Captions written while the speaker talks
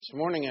This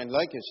morning I'd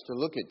like us to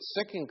look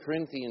at 2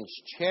 Corinthians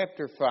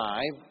chapter 5.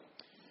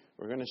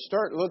 We're going to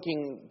start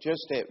looking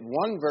just at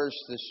one verse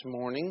this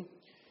morning.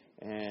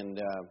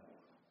 And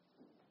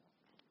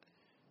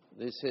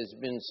this has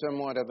been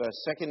somewhat of a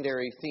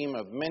secondary theme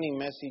of many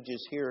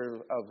messages here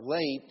of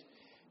late.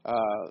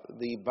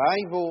 The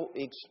Bible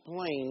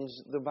explains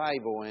the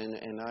Bible.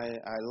 And I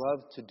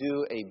love to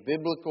do a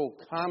biblical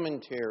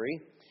commentary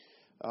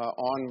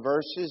on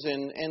verses.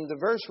 And the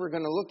verse we're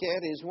going to look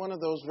at is one of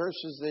those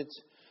verses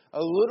that's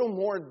a little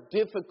more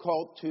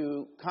difficult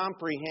to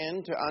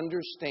comprehend, to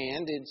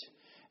understand. It's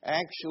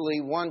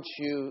actually, once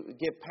you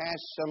get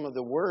past some of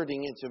the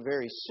wording, it's a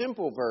very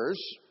simple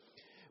verse.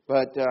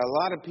 But a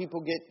lot of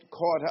people get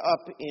caught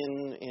up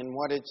in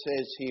what it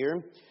says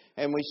here.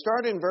 And we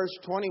start in verse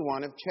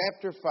 21 of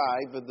chapter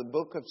 5 of the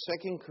book of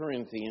 2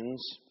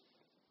 Corinthians.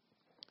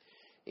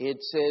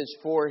 It says,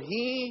 "For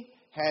he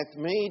hath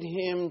made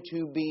him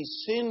to be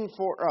sin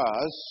for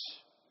us,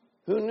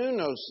 who knew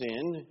no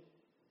sin,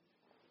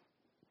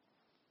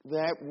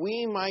 that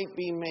we might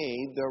be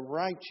made the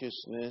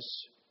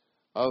righteousness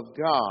of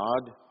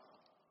God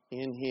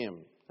in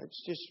him."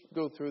 Let's just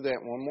go through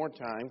that one more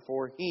time.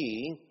 "For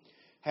he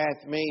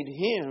hath made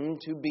him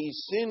to be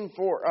sin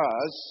for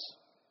us,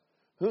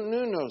 who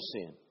knew no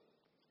sin,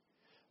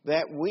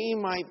 that we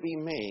might be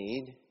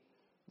made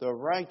the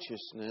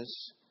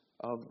righteousness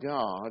of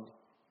God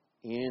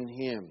in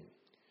him."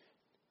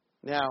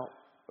 Now,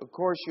 of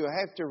course, you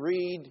have to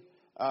read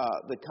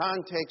the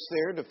context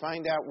there to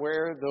find out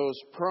where those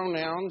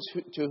pronouns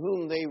to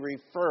whom they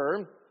refer.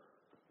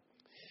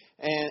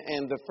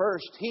 And the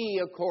first, he,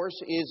 of course,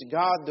 is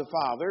God the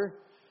Father.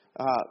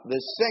 The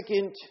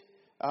second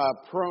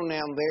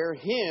pronoun there,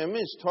 him,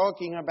 is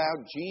talking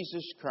about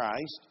Jesus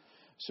Christ.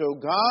 So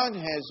God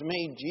has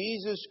made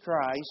Jesus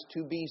Christ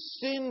to be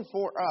sin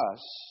for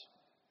us,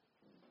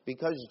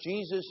 because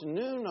Jesus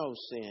knew no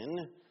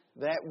sin,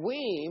 that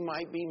we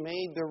might be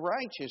made the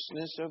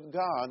righteousness of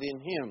God in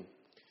him.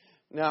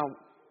 Now,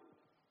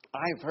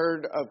 I've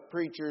heard of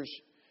preachers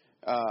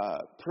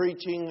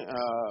preaching,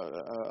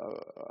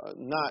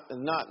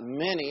 not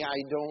many. I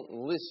don't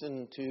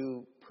listen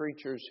to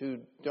preachers who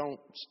don't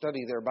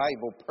study their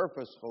Bible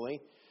purposefully.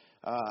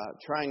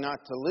 Try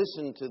not to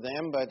listen to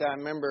them. But I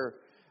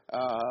remember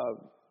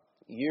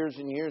years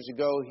and years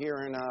ago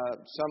hearing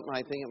something,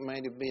 I think it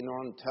might have been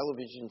on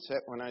television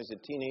set when I was a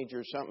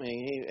teenager or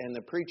something, and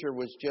the preacher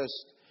was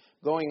just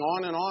going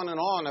on and on and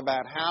on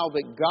about how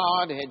that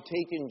God had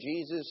taken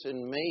Jesus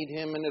and made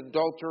him an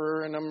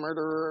adulterer and a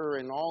murderer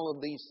and all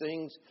of these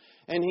things.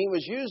 And he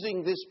was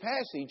using this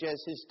passage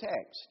as his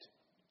text.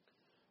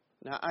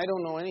 Now, I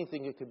don't know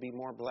anything that could be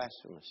more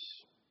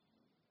blasphemous.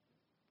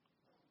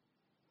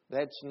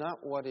 That's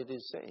not what it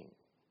is saying.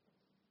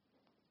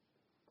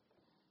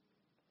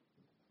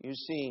 You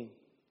see,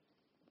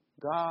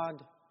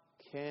 God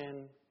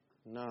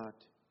cannot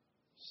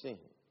sin.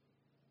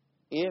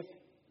 If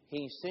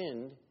he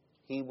sinned,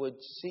 he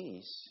would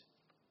cease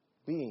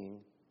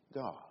being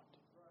God.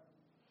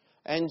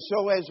 And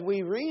so as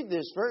we read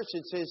this verse,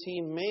 it says he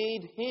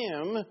made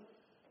him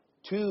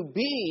to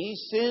be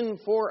sin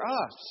for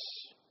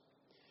us.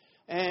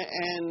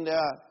 And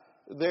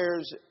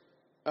there's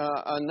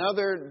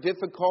another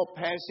difficult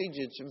passage.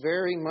 It's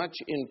very much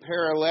in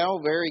parallel,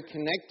 very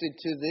connected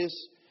to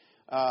this.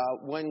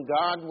 When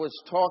God was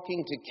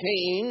talking to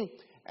Cain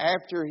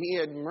after he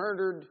had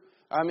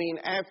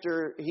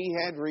after he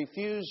had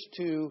refused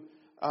to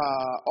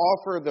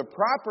offer the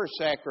proper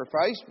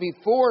sacrifice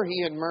before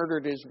he had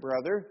murdered his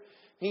brother,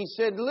 he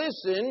said,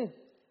 "Listen,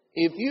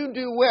 if you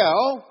do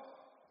well,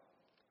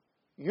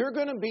 you're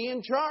going to be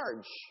in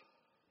charge."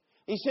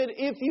 He said,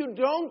 "If you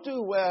don't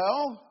do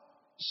well,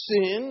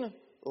 sin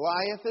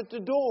lieth at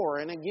the door."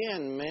 And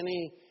again,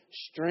 many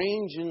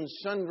strange and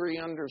sundry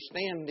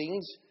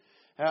understandings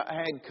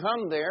had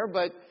come there,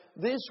 but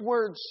this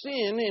word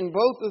sin in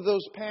both of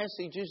those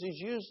passages is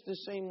used the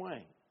same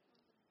way.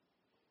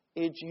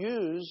 It's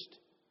used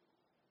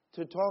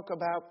to talk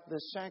about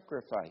the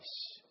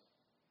sacrifice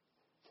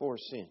for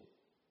sin.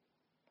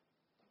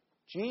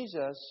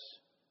 Jesus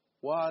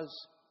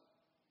was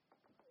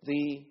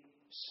the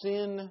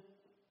sin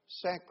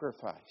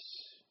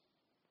sacrifice.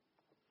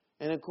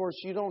 And of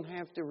course, you don't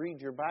have to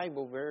read your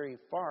Bible very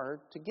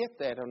far to get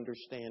that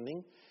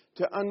understanding,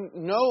 to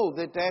know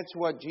that that's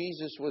what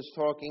Jesus was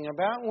talking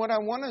about. And what I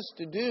want us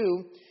to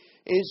do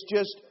is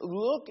just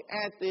look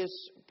at this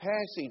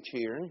passage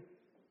here.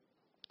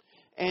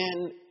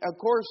 And, of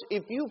course,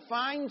 if you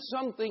find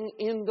something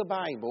in the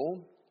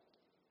Bible,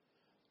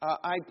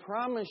 I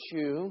promise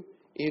you,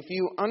 if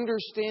you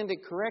understand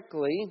it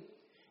correctly,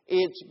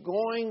 it's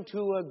going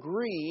to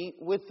agree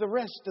with the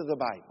rest of the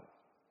Bible.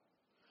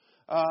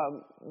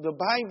 The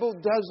Bible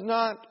does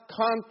not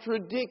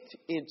contradict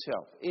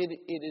itself. It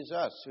is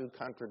us who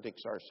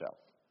contradicts ourselves.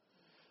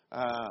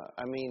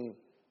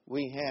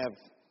 We have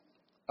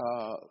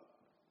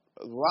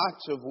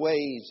lots of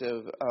ways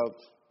of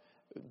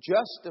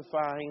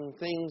justifying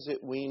things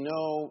that we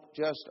know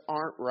just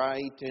aren't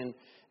right,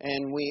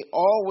 and we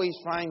always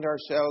find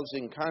ourselves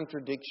in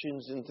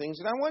contradictions and things.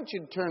 And I want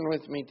you to turn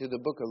with me to the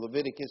book of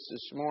Leviticus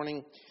this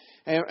morning,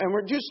 and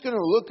we're just going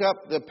to look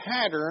up the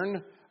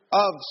pattern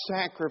of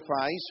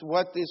sacrifice,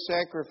 what this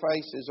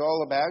sacrifice is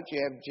all about.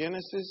 You have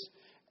Genesis,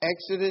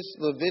 Exodus,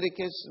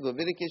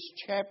 Leviticus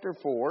chapter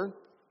 4.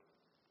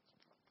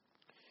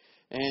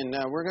 And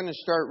we're going to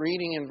start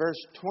reading in verse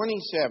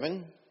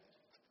 27.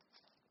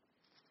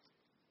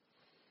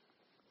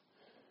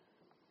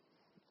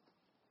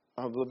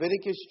 Of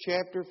Leviticus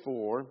chapter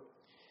 4.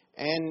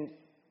 And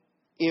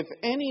if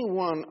any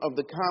one of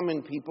the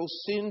common people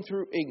sin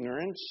through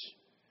ignorance,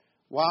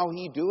 while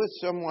he doeth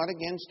somewhat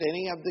against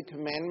any of the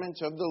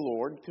commandments of the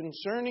Lord,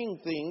 concerning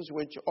things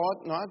which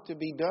ought not to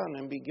be done,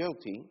 and be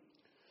guilty,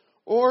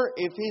 or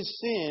if his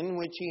sin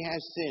which he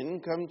has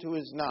sinned come to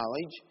his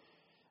knowledge,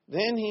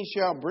 then he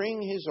shall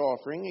bring his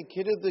offering, a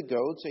kid of the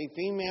goats, a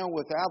female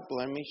without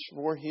blemish,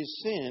 for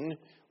his sin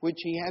which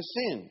he has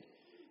sinned.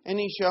 And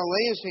he shall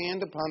lay his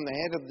hand upon the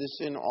head of the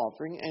sin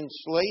offering, and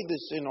slay the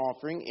sin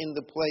offering in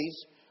the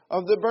place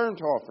of the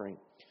burnt offering.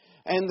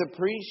 And the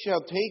priest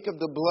shall take of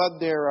the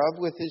blood thereof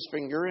with his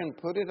finger, and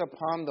put it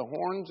upon the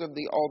horns of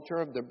the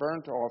altar of the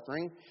burnt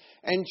offering,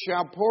 and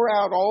shall pour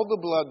out all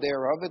the blood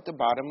thereof at the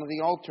bottom of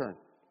the altar.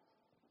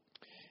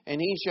 And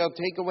he shall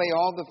take away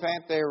all the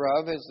fat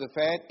thereof, as the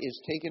fat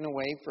is taken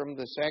away from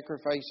the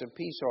sacrifice of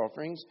peace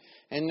offerings.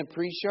 And the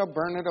priest shall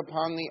burn it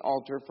upon the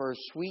altar for a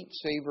sweet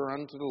savor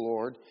unto the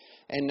Lord.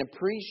 And the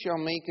priest shall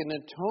make an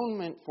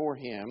atonement for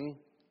him,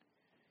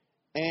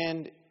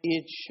 and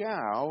it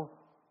shall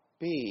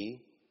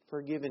be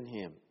forgiven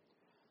him.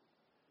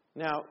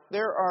 Now,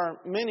 there are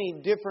many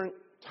different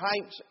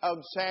types of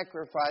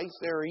sacrifice.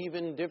 There are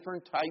even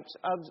different types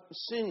of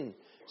sin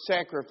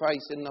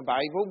sacrifice in the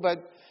Bible,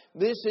 but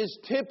this is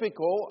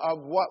typical of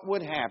what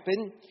would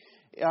happen.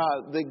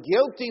 The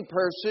guilty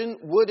person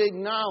would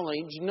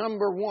acknowledge,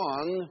 number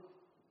one,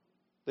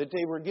 that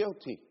they were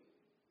guilty.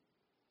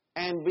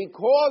 And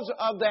because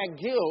of that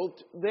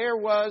guilt, there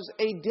was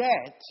a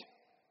debt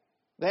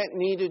that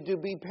needed to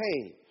be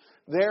paid.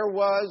 There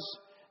was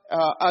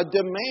a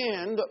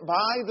demand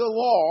by the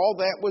law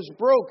that was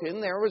broken.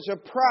 There was a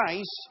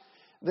price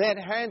that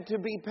had to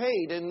be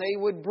paid. And they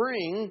would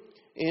bring,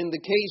 in the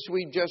case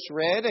we just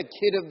read, a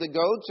kid of the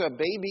goats, a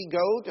baby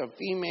goat, a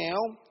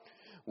female,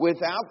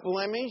 without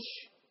blemish.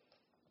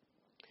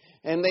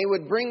 And they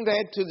would bring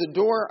that to the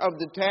door of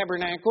the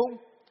tabernacle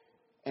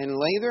and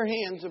lay their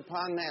hands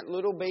upon that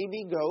little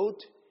baby goat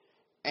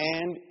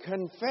and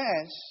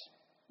confess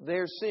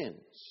their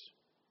sins.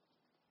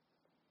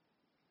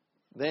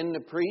 Then the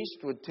priest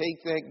would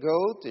take that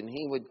goat and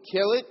he would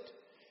kill it.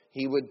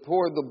 He would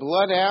pour the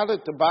blood out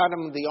at the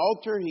bottom of the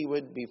altar.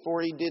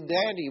 Before he did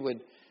that, he would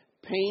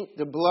paint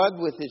the blood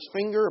with his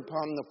finger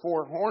upon the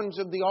four horns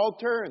of the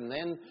altar, and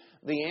then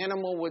the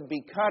animal would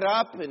be cut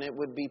up and it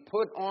would be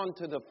put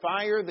onto the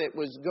fire that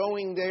was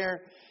going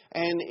there,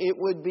 and it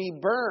would be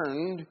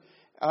burned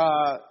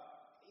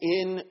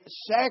in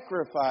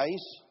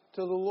sacrifice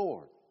to the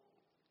Lord.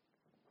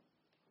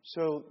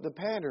 So the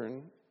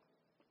pattern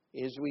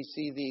is we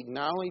see the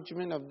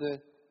acknowledgement of the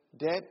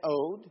debt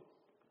owed,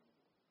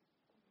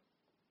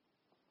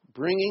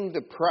 bringing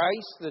the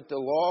price that the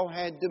law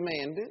had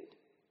demanded,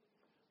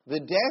 the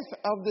death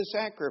of the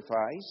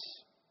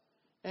sacrifice,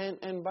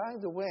 and by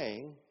the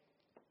way,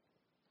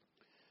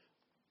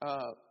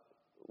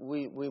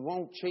 we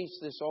won't chase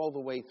this all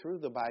the way through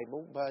the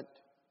Bible, but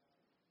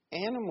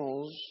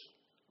animals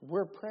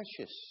were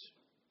precious.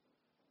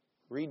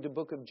 Read the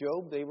book of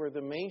Job. They were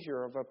the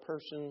measure of a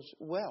person's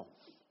wealth.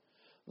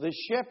 The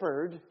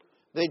shepherd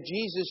that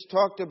Jesus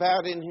talked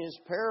about in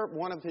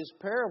one of his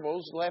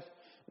parables left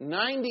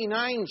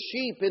 99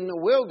 sheep in the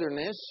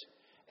wilderness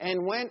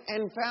and went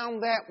and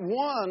found that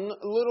one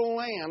little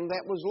lamb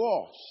that was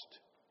lost.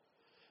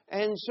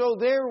 And so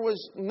there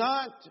was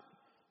not,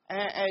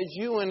 as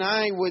you and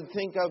I would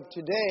think of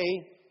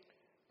today,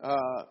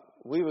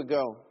 we would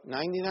go,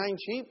 99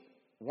 sheep,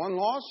 one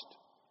lost,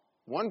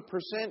 1%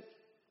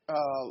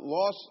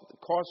 lost, the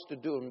cost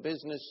of doing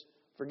business,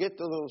 forget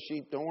the little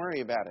sheep, don't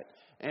worry about it,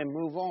 and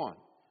move on.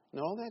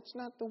 No, that's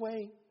not the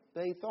way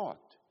they thought.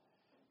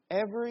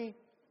 Every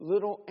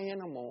little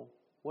animal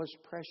was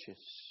precious.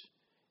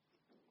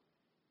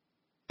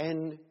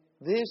 And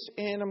this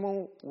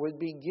animal would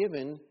be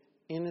given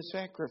in a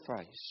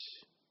sacrifice.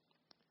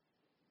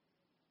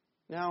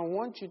 Now, I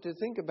want you to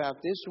think about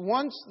this.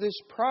 Once this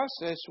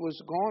process was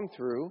gone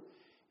through,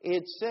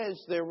 it says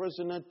there was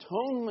an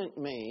atonement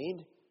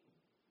made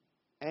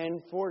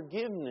and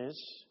forgiveness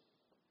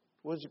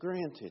was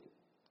granted.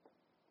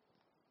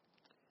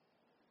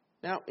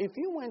 Now, if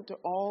you went to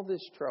all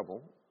this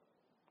trouble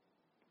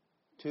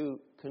to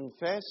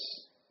confess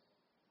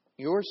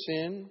your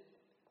sin,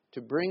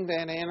 to bring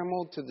that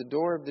animal to the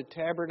door of the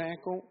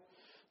tabernacle,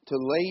 to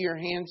lay your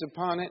hands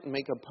upon it and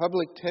make a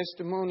public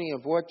testimony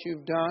of what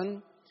you've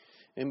done.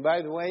 And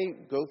by the way,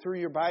 go through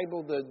your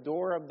Bible, the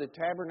door of the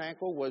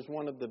tabernacle was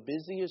one of the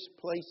busiest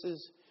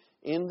places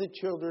in the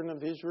children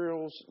of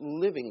Israel's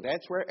living.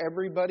 That's where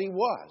everybody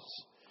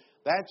was.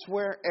 That's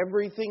where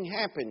everything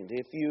happened.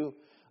 If you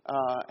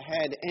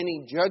had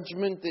any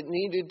judgment that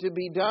needed to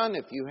be done,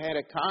 if you had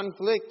a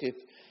conflict,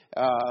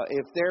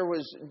 if there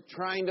was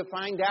trying to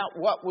find out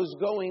what was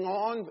going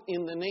on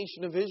in the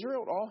nation of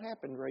Israel, it all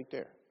happened right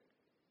there.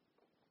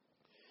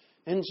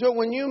 And so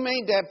when you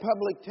made that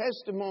public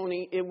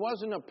testimony, it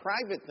wasn't a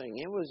private thing.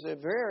 It was a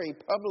very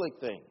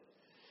public thing.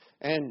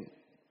 And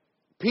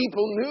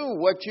people knew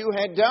what you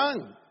had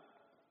done.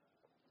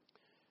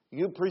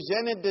 You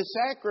presented the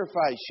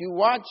sacrifice. You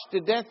watched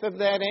the death of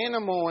that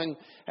animal, and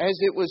as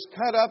it was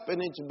cut up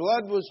and its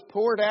blood was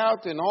poured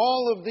out and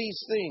all of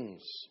these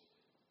things.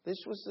 This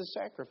was the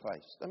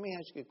sacrifice. Let me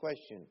ask you a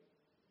question.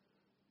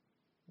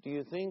 Do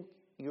you think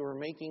you were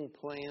making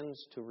plans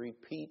to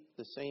repeat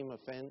the same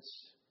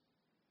offense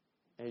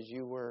as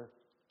you were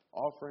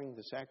offering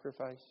the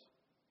sacrifice?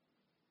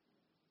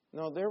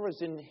 No, there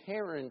was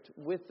inherent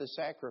with the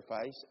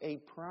sacrifice a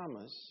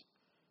promise,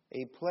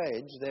 a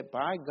pledge that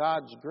by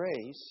God's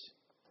grace,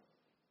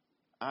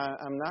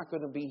 I'm not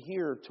going to be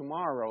here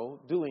tomorrow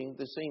doing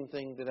the same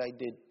thing that I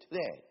did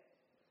today.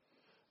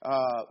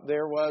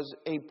 There was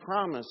a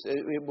promise.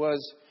 It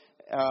was,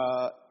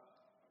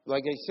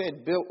 like I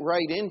said, built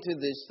right into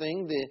this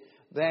thing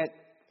that,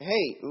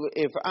 hey,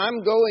 if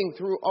I'm going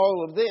through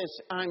all of this,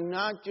 I'm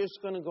not just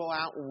going to go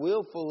out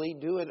willfully,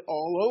 do it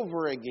all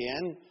over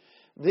again.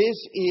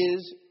 This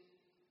is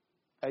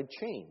a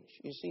change.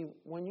 You see,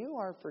 when you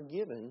are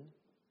forgiven,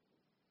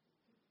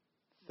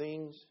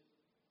 things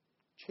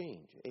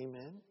change.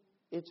 Amen?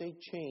 It's a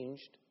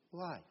changed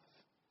life.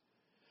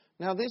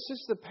 Now, this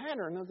is the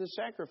pattern of the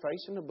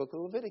sacrifice in the book of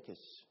Leviticus.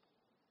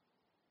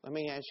 Let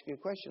me ask you a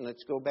question.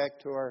 Let's go back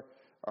to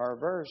our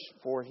verse.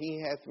 For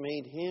he hath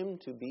made him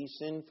to be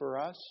sin for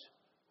us,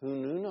 who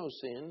knew no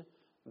sin,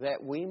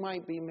 that we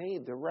might be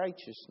made the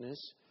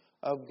righteousness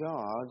of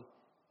God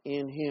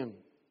in him.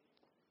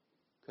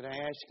 Could I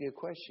ask you a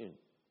question?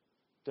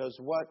 Does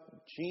what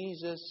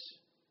Jesus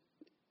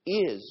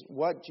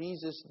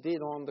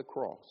did on the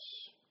cross,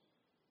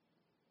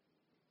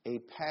 a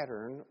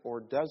pattern,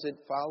 or does it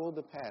follow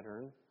the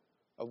pattern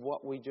of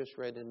what we just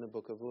read in the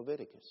book of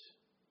Leviticus?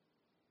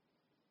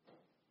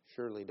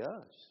 Surely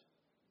does.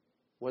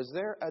 Was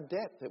there a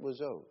debt that was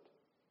owed?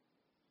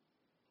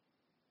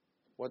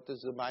 What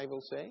does the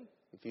Bible say?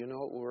 If you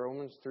know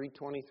Romans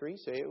 3:23,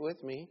 say it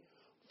with me.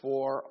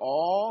 For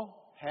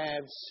all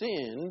have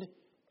sinned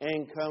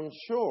and come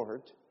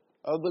short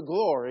of the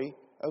glory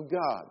of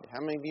God. How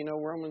many of you know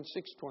Romans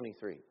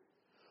 6:23?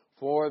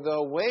 For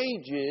the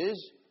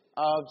wages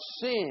of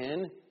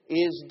sin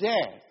is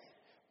death,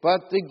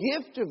 but the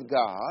gift of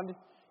God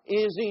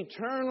is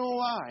eternal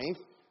life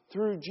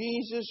through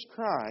Jesus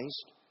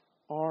Christ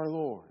our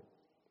Lord.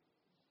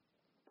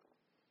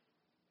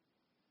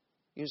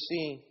 You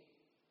see,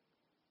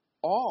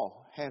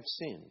 all have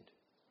sinned.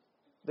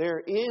 There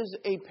is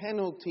a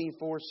penalty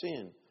for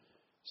sin.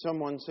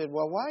 Someone said,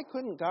 well, why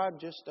couldn't God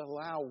just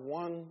allow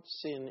one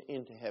sin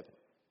into heaven?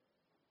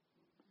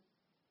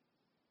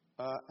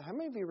 How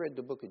many of you read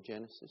the book of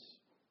Genesis?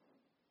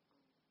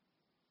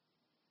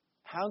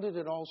 How did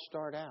it all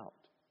start out?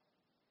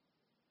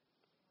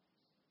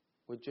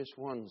 With just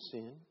one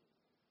sin?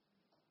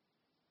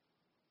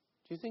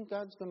 Do you think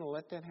God's going to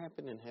let that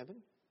happen in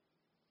heaven?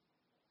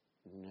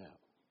 No.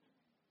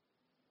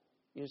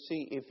 You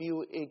see, if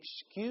you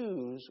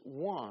excuse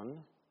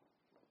one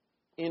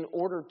in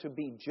order to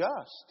be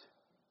just,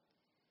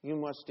 you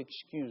must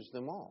excuse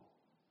them all.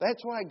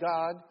 That's why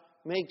God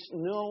makes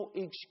no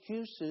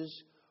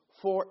excuses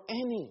for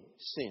any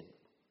sin.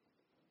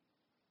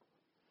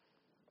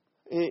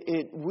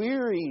 It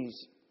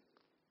wearies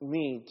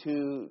me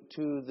to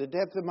the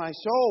depth of my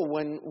soul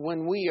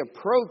when we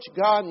approach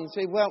God and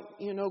say, well,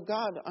 you know,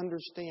 God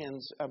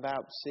understands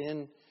about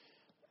sin.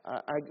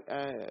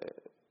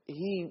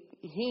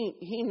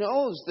 He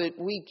knows that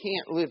we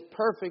can't live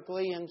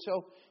perfectly, and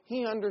so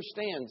He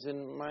understands.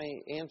 And my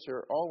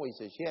answer always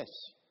is yes.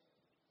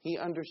 He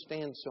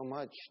understands so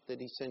much that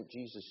He sent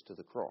Jesus to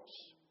the cross.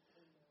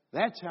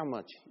 That's how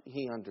much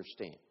He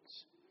understands.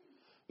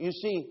 You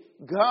see,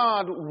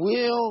 God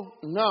will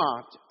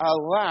not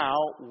allow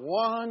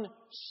one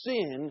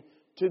sin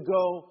to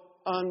go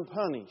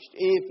unpunished.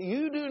 If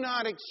you do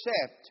not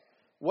accept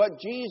what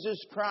Jesus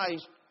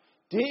Christ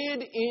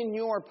did in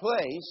your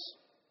place,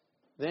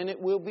 then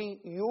it will be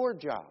your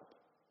job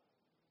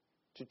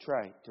to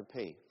try to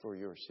pay for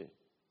your sin.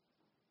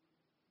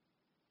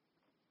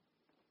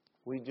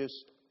 We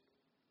just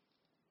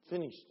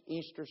finished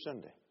Easter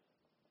Sunday,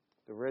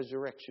 the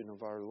resurrection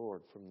of our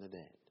Lord from the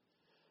dead.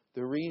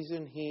 The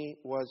reason He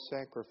was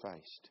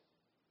sacrificed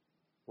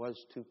was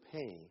to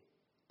pay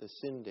the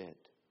sin debt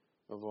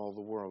of all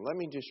the world. Let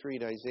me just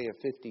read Isaiah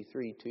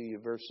 53 to you,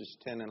 verses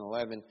 10 and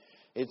 11.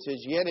 It says,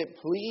 Yet it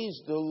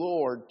pleased the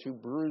Lord to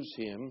bruise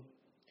Him.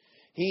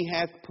 He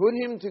hath put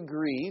Him to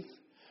grief.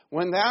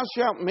 When thou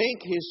shalt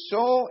make His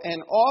soul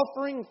an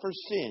offering for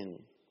sin,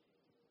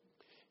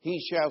 He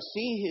shall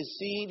see His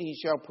seed,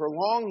 He shall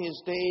prolong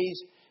His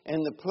days,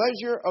 and the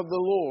pleasure of the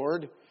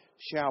Lord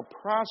shall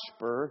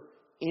prosper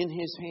in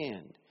his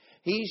hand.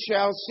 He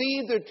shall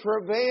see the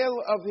travail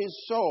of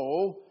his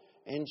soul,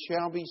 and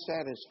shall be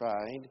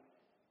satisfied.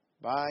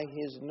 By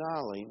his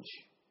knowledge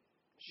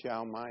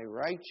shall my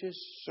righteous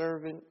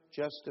servant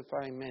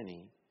justify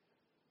many,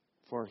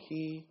 for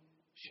he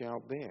shall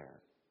bear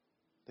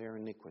their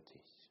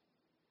iniquities.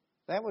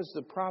 That was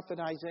the prophet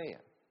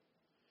Isaiah.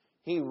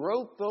 He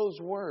wrote those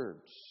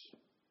words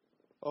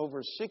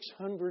over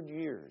 600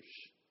 years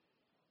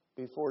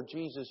before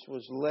Jesus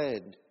was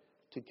led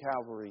to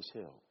Calvary's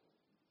Hill.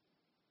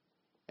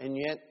 And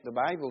yet the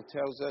Bible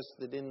tells us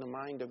that in the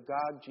mind of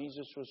God,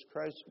 Jesus was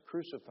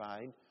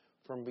crucified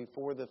from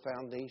before the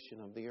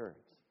foundation of the earth.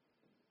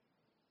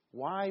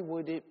 Why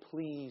would it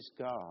please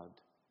God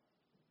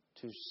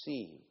to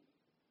see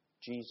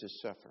Jesus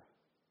suffer?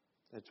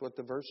 That's what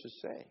the verses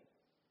say.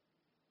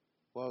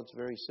 Well, it's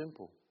very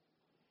simple.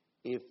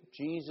 If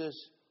Jesus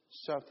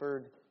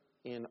suffered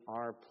in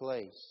our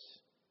place,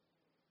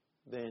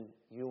 then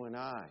you and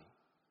I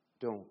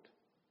don't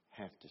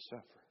have to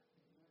suffer.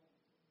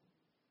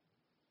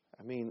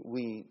 I mean,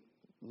 we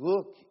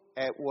look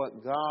at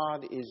what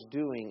God is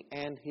doing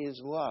and His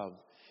love.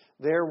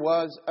 There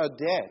was a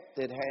debt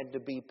that had to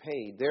be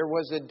paid. There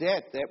was a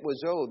debt that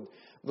was owed.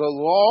 The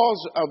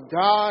laws of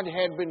God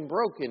had been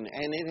broken,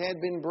 and it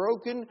had been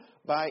broken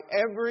by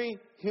every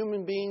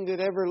human being that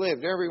ever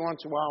lived. Every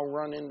once in a while I'll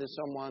run into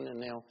someone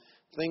and they'll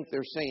think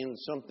they're saying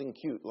something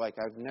cute like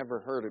I've never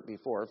heard it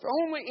before. If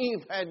only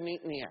Eve hadn't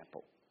eaten the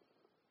apple.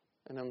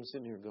 And I'm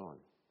sitting here going,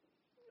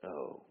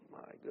 oh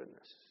my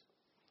goodness.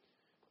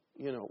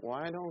 You know,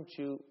 why don't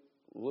you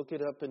look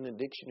it up in the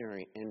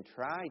dictionary and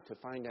try to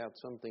find out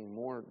something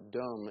more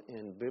dumb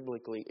and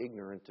biblically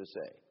ignorant to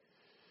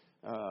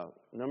say?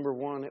 Number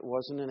one, it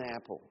wasn't an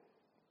apple.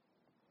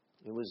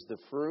 It was the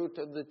fruit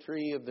of the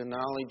tree of the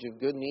knowledge of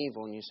good and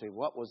evil. And you say,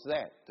 what was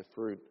that? The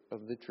fruit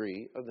of the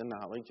tree of the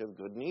knowledge of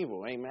good and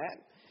evil. Amen?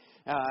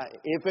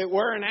 If it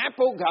were an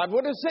apple, God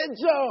would have said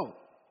so.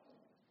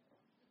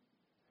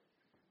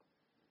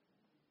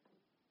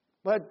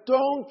 But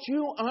don't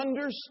you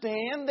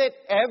understand that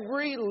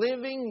every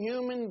living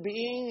human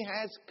being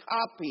has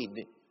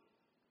copied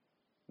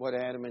what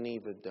Adam and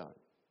Eve have done?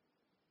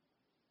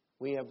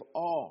 We have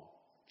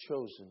all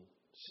chosen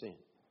sin.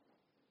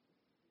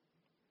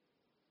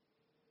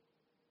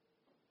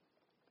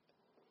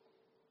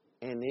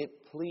 And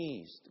it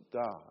pleased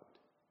God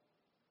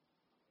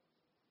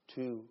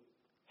to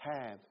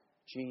have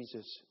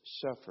Jesus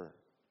suffer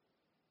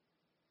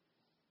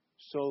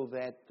so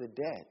that the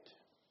debt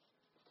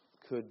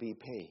could be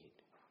paid.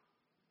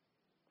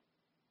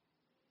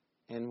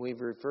 And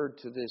we've referred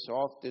to this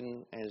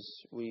often as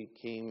we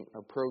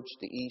approached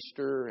the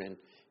Easter, and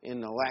in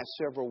the last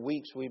several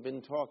weeks we've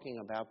been talking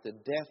about the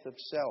death of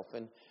self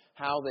and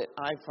how that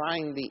I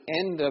find the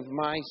end of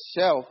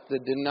myself, the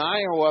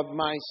denial of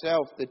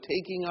myself, the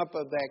taking up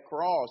of that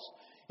cross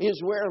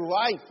is where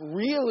life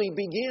really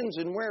begins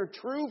and where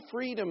true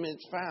freedom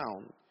is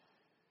found.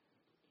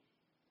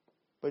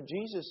 But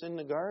Jesus in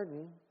the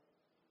garden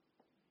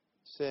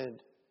said,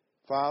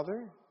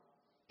 Father,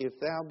 if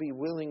thou be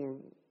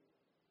willing,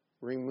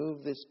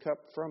 remove this cup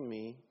from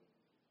me.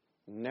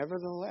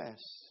 Nevertheless,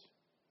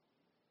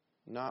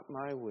 not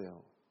my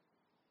will,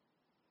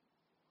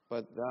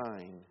 but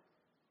thine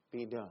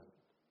be done.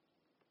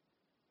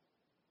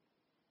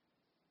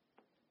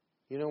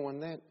 You know, when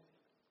that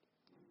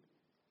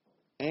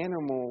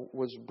animal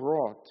was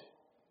brought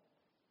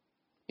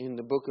in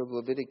the book of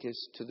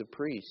Leviticus to the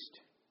priest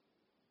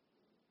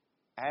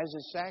as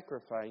a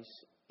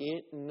sacrifice,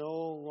 it no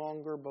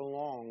longer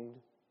belonged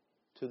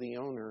to the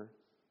owner.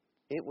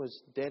 It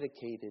was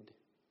dedicated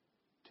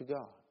to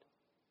God.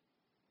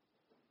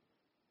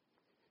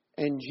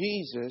 And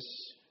Jesus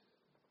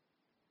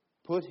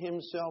put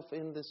Himself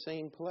in the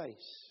same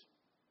place,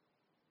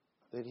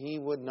 that He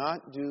would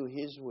not do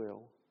His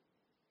will,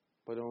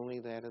 but only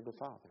that of the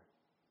Father.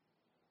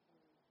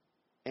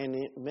 And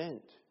it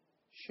meant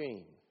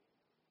shame.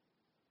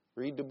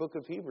 Read the book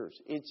of Hebrews.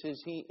 It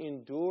says He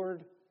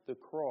endured the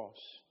cross,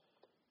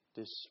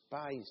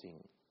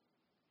 despising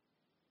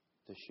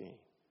the shame.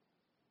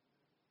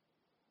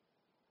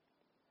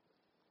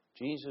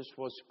 Jesus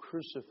was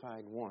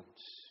crucified once.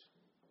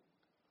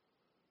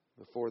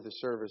 Before the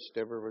service,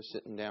 Deborah was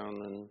sitting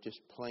down and just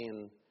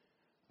playing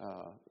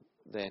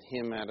that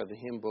hymn out of the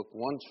hymn book,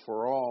 Once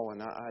for All,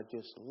 and I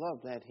just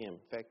love that hymn. In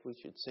fact, we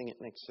should sing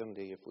it next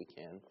Sunday if we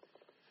can.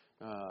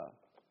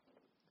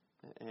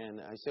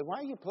 And I said, why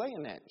are you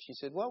playing that? She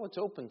said, well, it's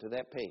open to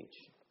that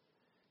page.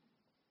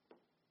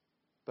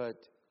 But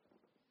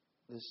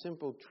the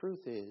simple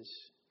truth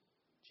is,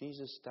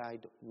 Jesus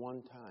died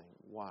one time.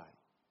 Why?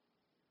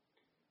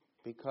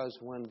 Because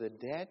when the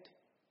debt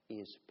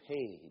is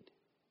paid,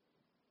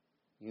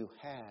 you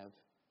have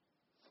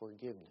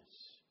forgiveness.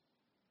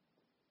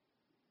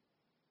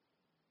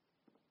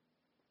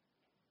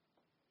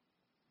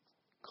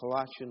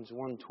 Colossians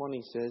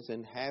 1:20 says,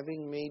 and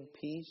having made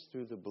peace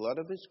through the blood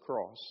of His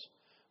cross,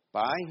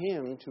 by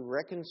Him to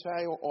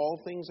reconcile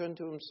all things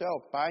unto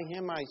Himself. By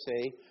Him, I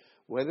say,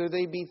 whether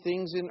they be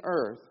things in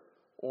earth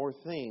or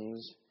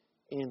things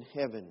in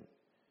heaven.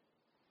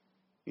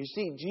 You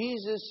see,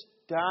 Jesus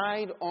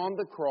died on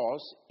the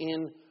cross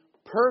in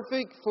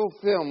perfect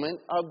fulfillment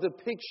of the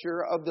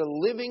picture of the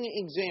living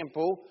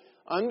example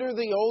under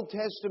the Old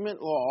Testament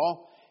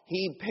law.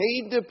 He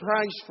paid the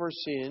price for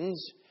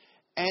sins,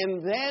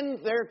 and then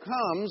there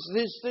comes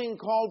this thing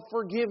called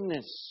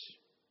forgiveness.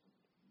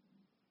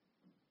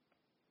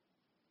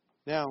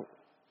 Now,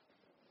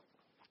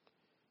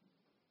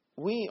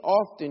 we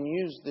often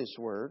use this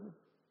word.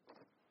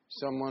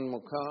 Someone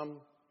will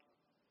come,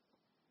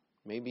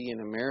 maybe in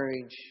a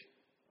marriage,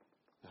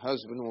 the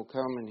husband will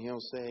come and he'll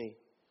say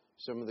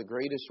some of the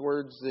greatest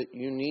words that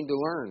you need to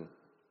learn.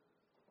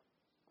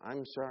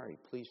 I'm sorry,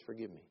 please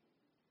forgive me.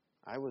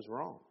 I was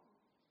wrong.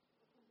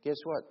 Guess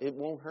what? It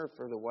won't hurt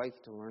for the wife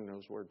to learn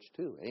those words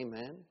too.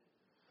 Amen?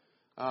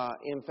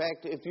 In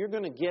fact, if you're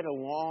going to get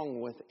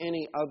along with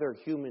any other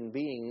human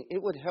being,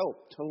 it would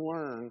help to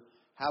learn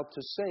how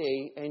to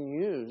say and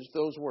use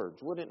those words,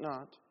 would it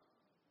not?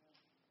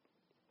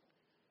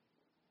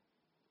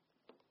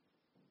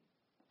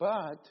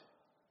 But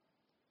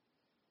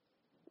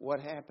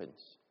what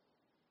happens?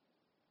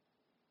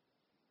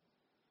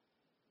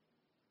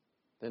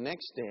 The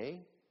next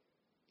day,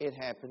 it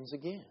happens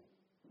again.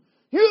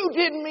 You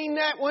didn't mean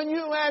that when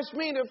you asked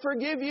me to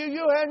forgive you.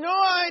 You had no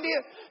idea.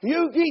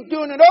 You keep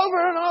doing it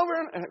over and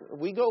over. And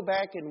we go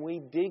back and we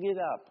dig it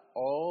up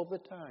all the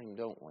time,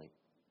 don't we?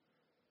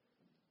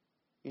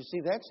 You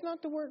see, that's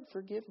not the word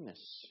forgiveness.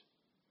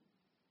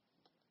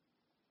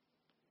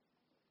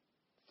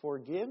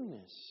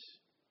 Forgiveness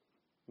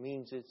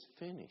means it's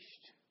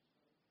finished.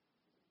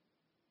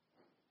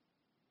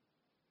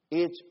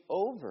 It's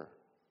over.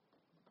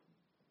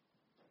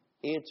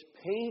 It's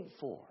paid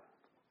for.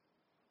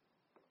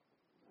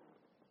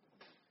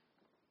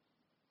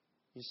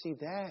 You see,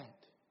 that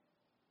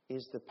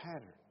is the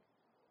pattern.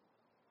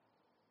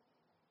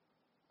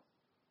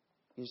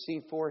 You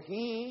see, for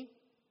He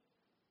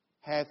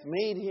hath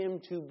made Him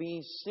to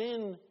be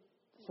sin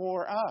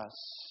for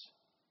us,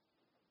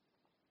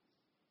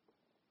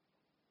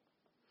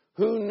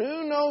 who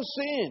knew no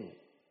sin,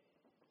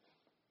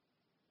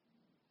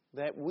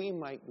 that we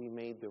might be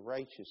made the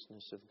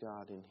righteousness of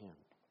God in Him.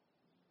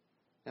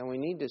 Now we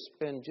need to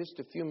spend just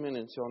a few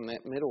minutes on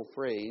that middle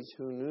phrase,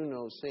 who knew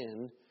no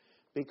sin,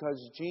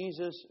 because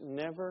Jesus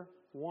never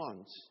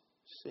once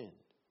sinned.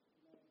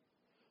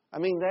 I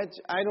mean,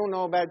 I don't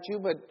know about you,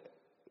 but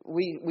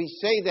we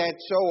say that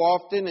so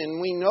often, and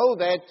we know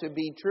that to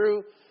be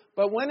true.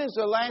 But when is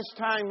the last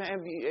time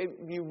have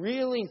you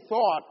really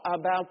thought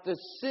about the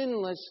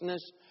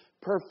sinlessness,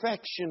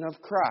 perfection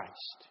of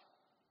Christ?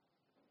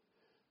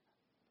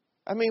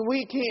 I mean,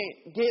 we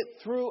can't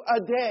get through a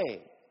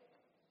day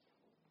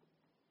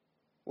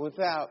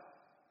without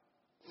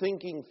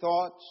thinking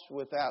thoughts,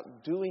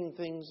 without doing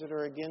things that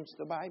are against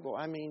the Bible.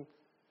 I mean,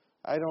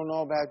 I don't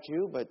know about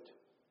you, but,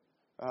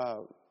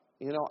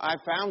 I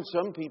found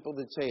some people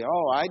that say,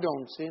 oh, I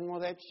don't sin.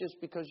 Well, that's just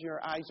because your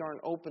eyes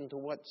aren't open to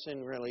what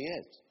sin really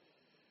is.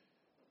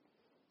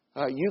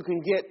 You can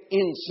get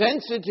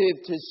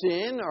insensitive to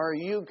sin, or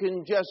you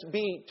can just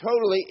be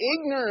totally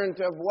ignorant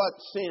of what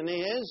sin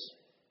is.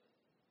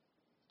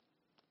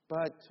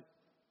 But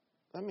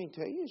let me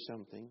tell you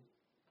something.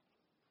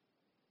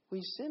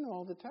 We sin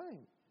all the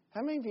time.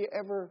 How many of you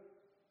ever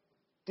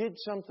did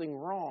something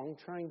wrong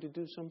trying to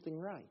do something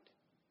right?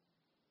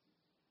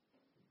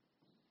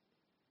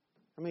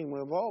 I mean,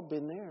 we've all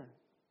been there.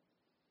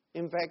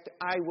 In fact,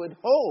 I would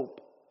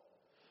hope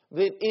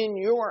that in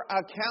your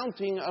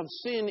accounting of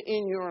sin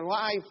in your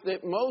life,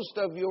 that most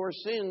of your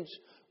sins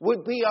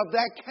would be of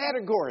that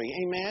category.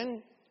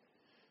 Amen?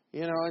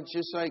 It's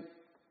just like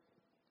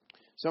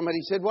somebody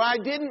said, well, I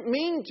didn't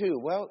mean to.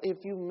 Well, if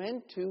you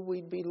meant to,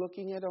 we'd be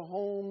looking at a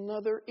whole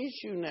other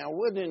issue now,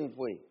 wouldn't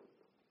we?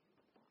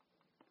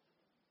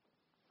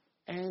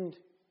 And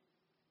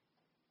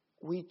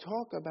we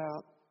talk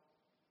about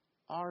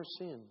our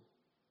sin,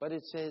 but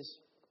it says,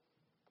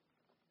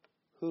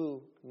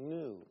 who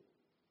knew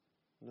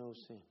no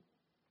sin.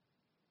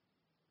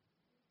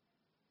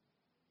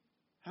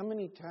 How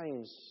many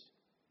times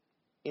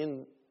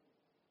in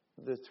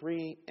the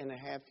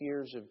 3.5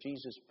 years of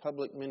Jesus'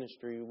 public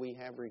ministry we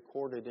have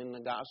recorded in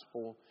the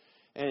gospel?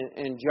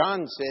 And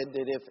John said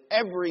that if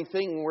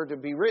everything were to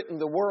be written,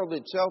 the world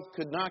itself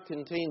could not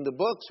contain the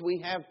books.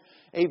 We have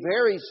a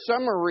very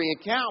summary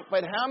account.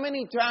 But how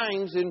many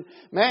times in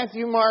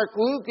Matthew, Mark,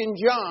 Luke, and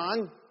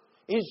John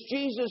is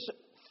Jesus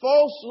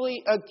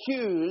falsely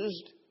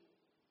accused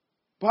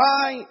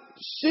by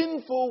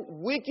sinful,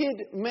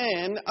 wicked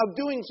men of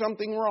doing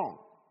something wrong?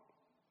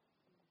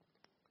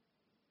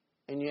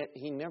 And yet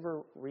He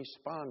never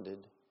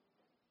responded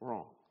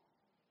wrong.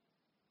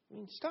 I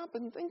mean, stop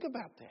and think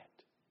about that.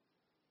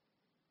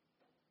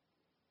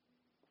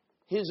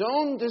 His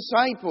own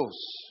disciples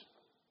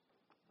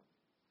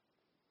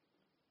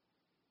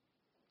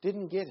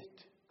didn't get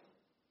it.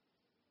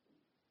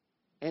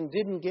 And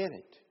didn't get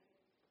it.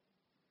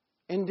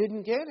 And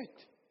didn't get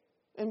it.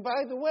 And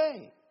by the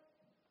way,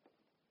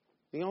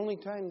 the only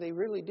time they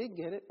really did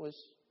get it was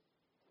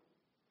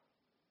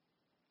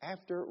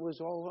after it was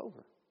all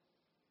over.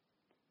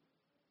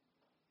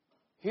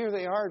 Here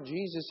they are.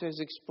 Jesus has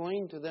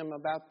explained to them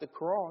about the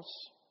cross.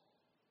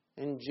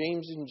 And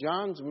James and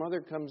John's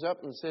mother comes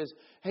up and says,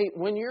 hey,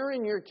 when you're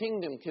in your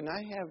kingdom, can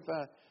I have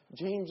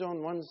James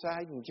on one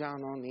side and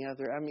John on the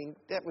other? I mean,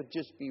 that would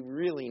just be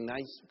really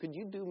nice. Could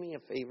you do me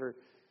a favor?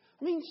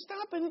 I mean,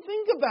 stop and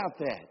think about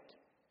that.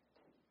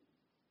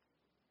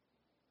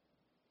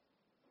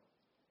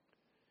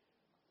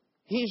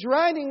 He's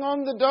riding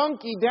on the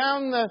donkey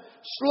down the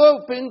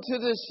slope into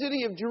the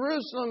city of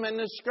Jerusalem, and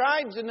the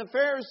scribes and the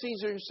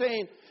Pharisees are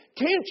saying,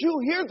 can't you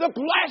hear the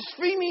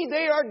blasphemy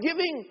they are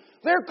giving?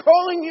 They're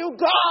calling you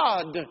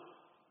God.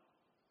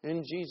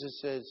 And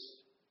Jesus says,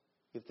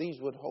 if these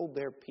would hold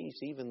their peace,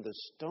 even the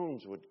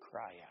stones would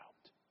cry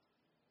out.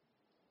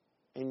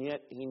 And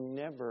yet He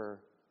never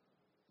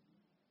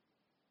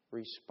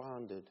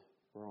responded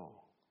wrong.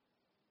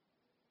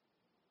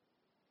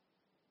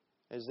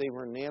 As they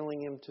were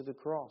nailing Him to the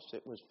cross,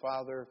 it was,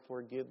 Father,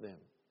 forgive them,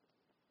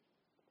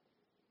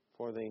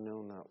 for they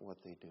know not what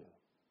they do.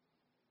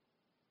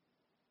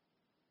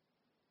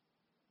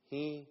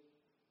 He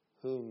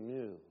who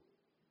knew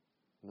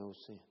no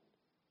sin.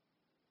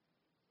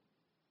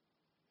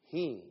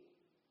 He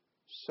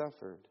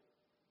suffered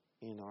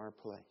in our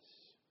place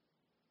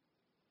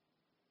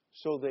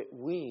so that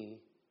we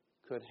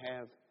could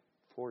have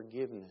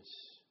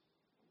forgiveness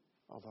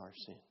of our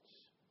sins.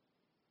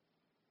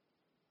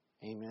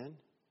 Amen?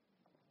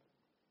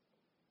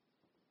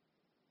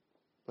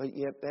 But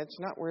yet that's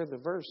not where the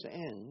verse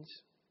ends.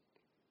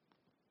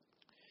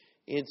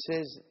 It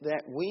says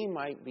that we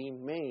might be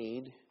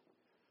made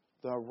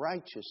the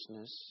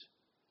righteousness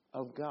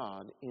of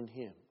God in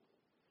Him.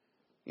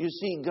 You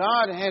see,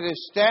 God had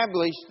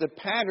established the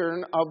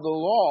pattern of the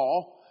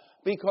law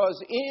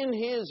because in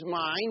His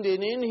mind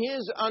and in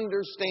His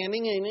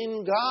understanding and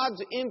in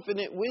God's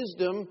infinite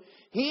wisdom,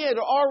 He had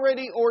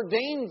already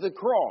ordained the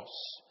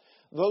cross.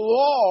 The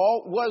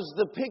law was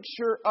the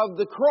picture of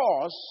the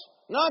cross,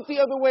 not the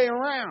other way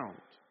around.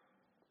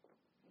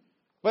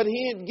 But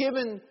He had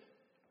given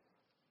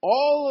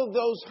all of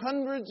those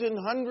hundreds and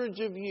hundreds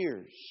of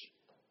years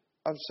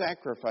of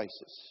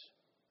sacrifices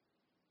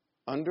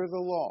under the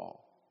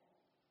law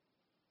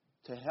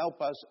to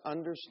help us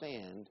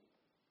understand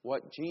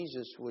what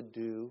Jesus would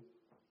do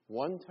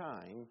one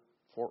time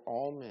for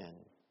all men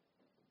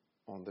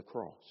on the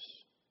cross.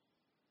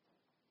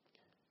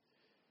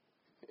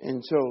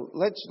 And so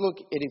let's look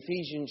at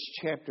Ephesians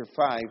chapter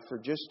 5 for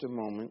just a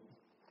moment.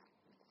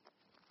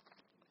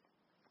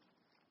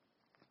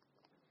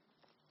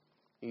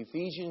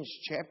 Ephesians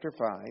chapter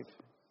 5.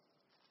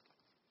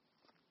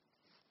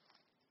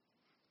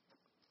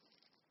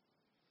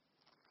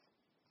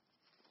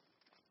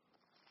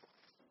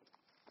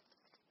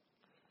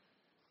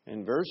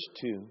 In verse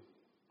 2,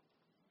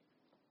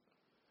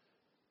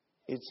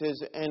 it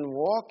says, and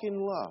walk in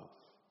love.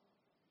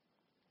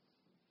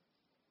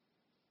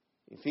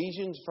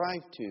 Ephesians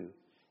 5:2,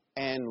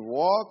 and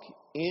walk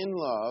in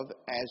love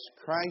as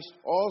Christ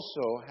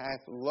also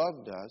hath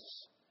loved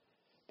us,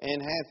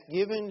 and hath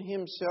given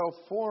Himself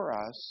for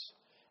us,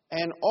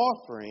 an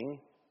offering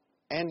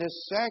and a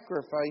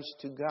sacrifice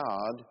to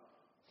God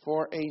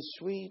for a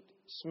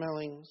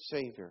sweet-smelling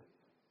Savior.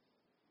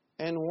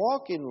 And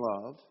walk in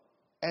love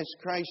as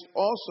Christ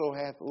also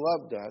hath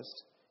loved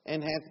us,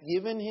 and hath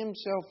given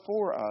Himself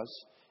for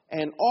us,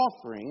 an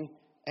offering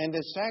and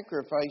a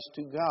sacrifice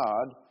to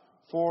God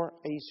for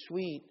a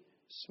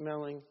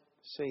sweet-smelling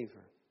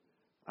Savior.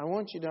 I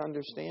want you to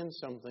understand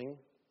something.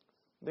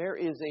 There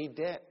is a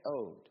debt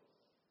owed.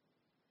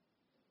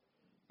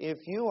 If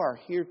you are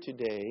here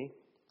today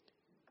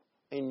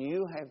and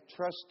you have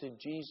trusted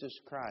Jesus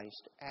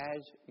Christ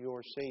as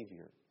your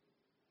Savior,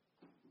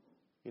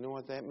 you know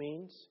what that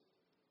means?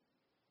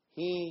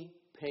 He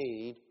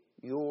paid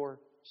your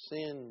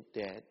sin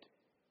debt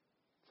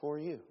for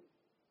you.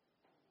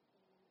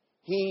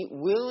 He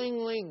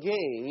willingly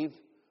gave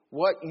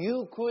what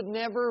you could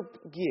never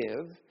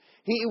give.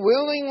 He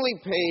willingly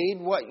paid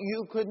what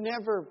you could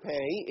never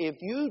pay. If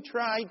you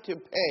tried to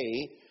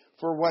pay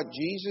for what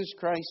Jesus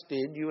Christ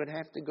did, you would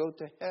have to go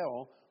to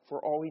hell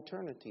for all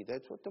eternity.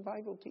 That's what the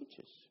Bible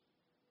teaches.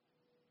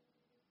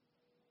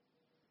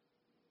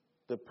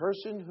 The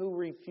person who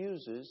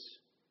refuses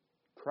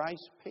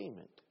Christ's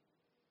payment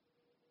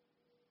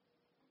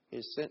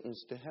is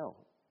sentenced to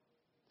hell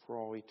for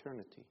all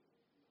eternity.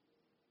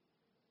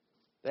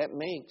 That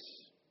makes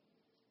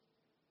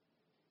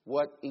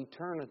what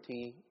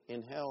eternity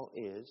in hell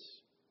is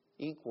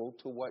equal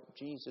to what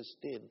Jesus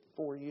did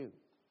for you.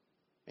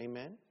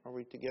 Amen? Are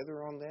we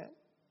together on that?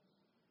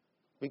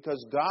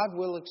 Because God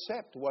will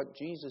accept what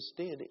Jesus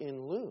did in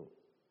lieu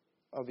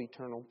of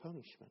eternal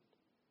punishment.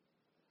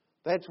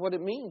 That's what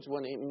it means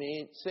when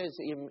it says,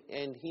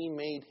 and He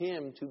made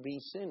Him to be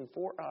sin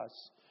for us.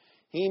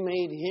 He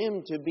made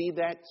Him to be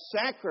that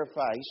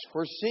sacrifice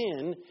for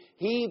sin.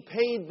 He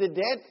paid the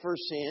debt for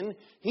sin.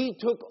 He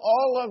took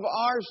all of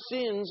our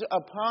sins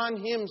upon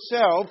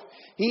Himself.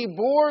 He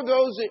bore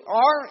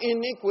our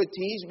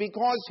iniquities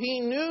because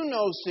He knew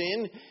no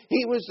sin.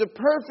 He was the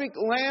perfect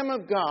Lamb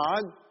of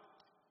God.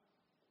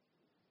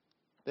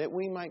 that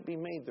we might be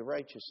made the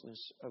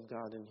righteousness of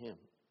God in Him.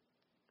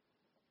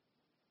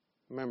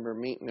 I remember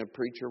meeting a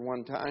preacher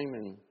one time,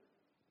 and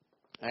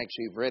I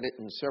actually read it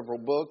in several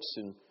books,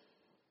 and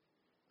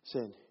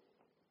said,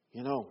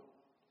 you know,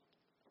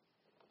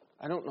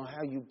 I don't know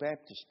how you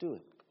Baptists do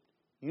it.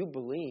 You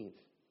believe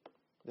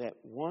that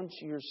once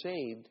you're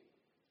saved,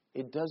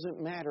 it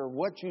doesn't matter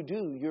what you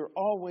do, you're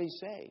always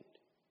saved.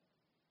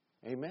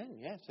 Amen.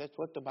 Yes, that's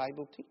what the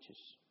Bible teaches.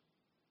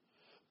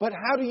 But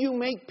how do you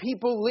make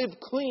people live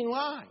clean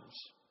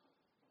lives?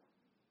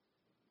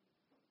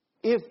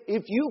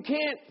 If you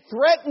can't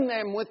threaten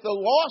them with the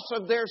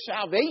loss of their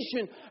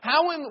salvation,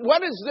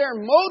 what is their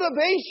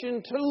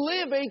motivation to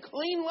live a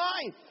clean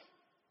life?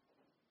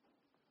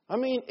 I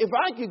mean, if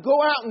I could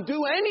go out and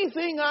do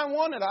anything I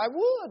wanted, I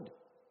would.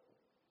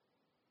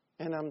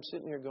 And I'm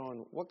sitting here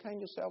going, what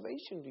kind of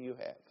salvation do you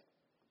have?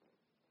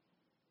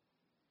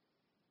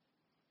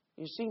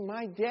 You see,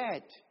 my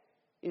debt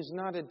is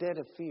not a debt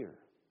of fear.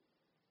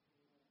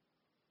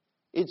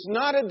 It's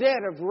not a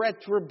debt of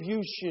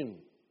retribution.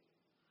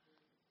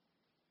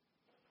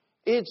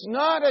 It's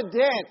not a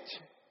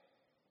debt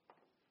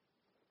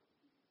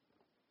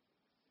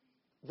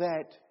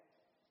that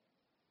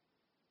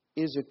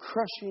is a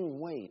crushing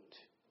weight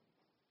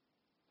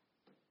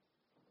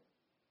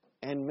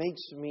and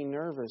makes me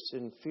nervous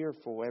and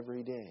fearful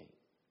every day.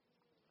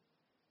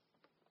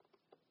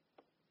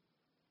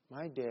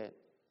 My debt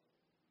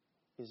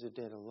is a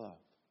debt of love.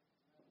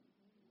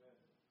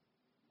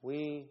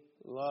 We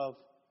love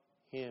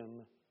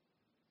Him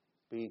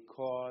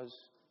because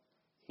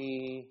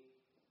He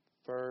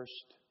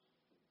first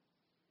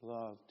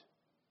loved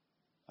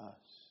us.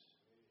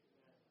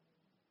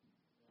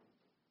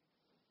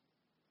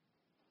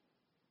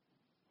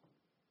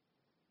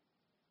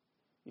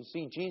 You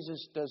see,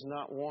 Jesus does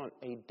not want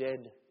a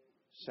dead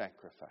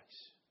sacrifice.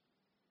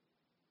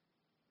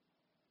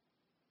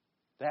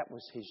 That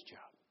was His job.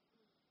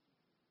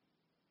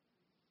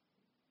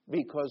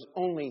 Because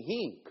only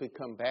He could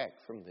come back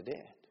from the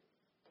dead.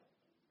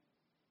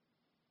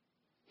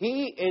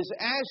 He is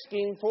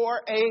asking for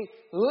a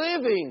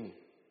living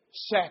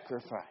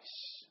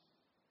sacrifice.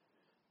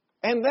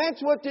 And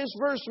that's what this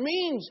verse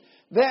means,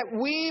 that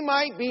we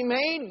might be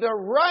made the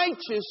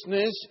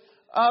righteousness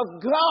of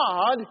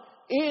God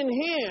in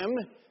Him,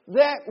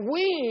 that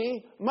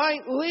we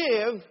might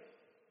live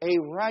a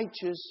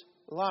righteous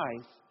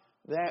life,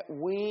 that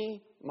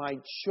we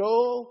might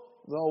show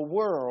the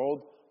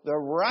world the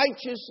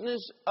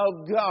righteousness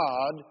of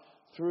God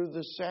through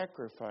the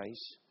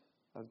sacrifice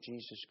of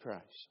Jesus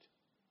Christ.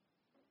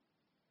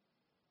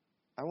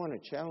 I want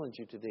to challenge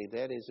you today.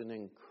 That is an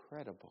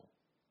incredible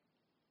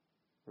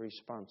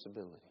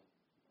responsibility.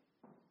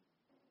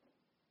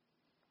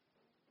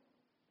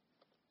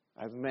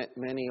 I've met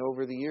many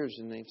over the years,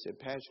 and they've said,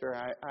 Pastor,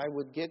 I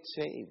would get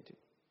saved,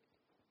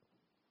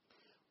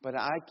 but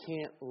I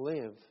can't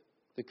live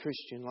the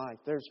Christian life.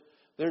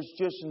 There's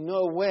just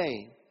no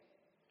way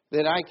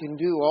that I can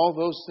do all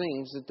those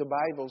things that the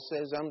Bible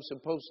says I'm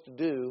supposed to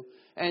do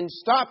and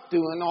stop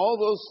doing all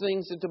those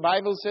things that the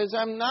Bible says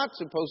I'm not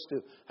supposed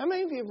to. How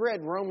many of you have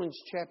read Romans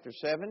chapter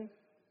 7?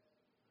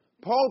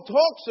 Paul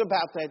talks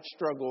about that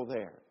struggle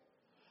there.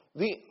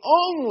 The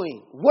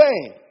only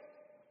way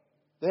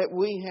that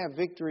we have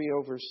victory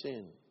over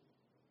sin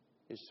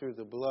is through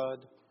the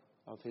blood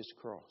of His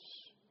cross.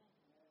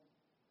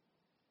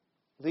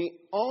 The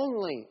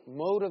only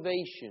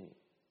motivation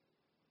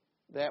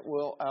that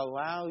will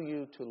allow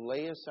you to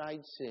lay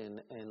aside sin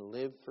and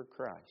live for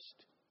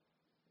Christ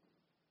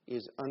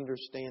is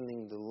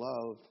understanding the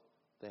love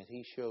that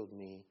He showed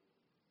me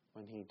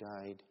when He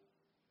died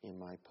in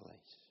my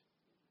place.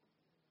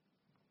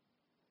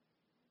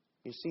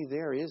 You see,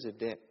 there is a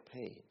debt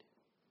paid,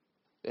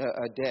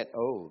 a debt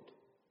owed.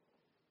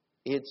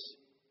 It's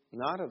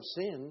not of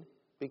sin,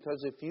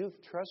 because if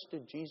you've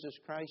trusted Jesus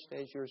Christ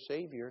as your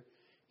Savior,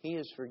 He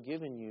has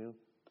forgiven you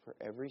for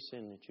every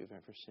sin that you've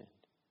ever sinned.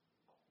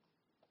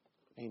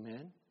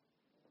 Amen?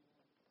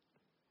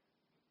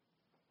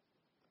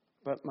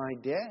 But my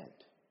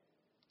debt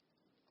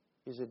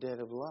is a debt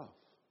of love.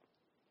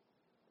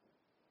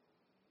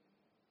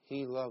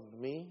 He loved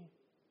me.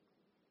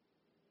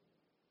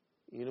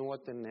 You know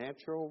what the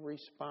natural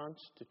response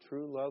to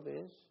true love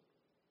is?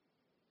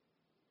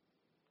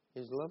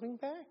 Is loving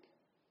back.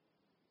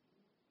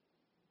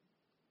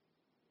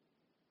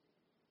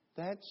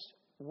 That's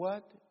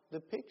what the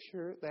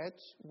picture,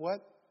 that's what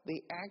the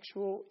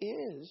actual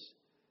is.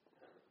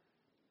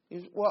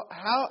 Well,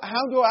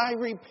 how do I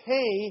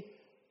repay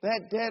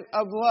that debt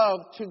of love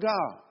to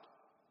God?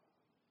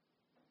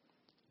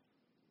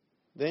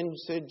 Then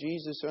said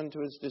Jesus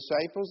unto His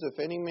disciples, if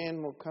any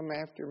man will come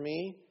after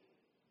me,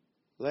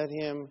 let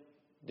him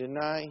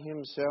deny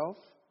himself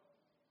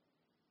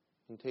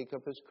and take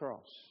up his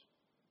cross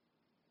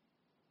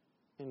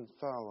and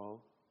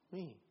follow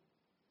me.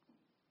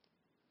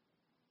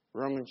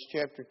 Romans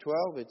chapter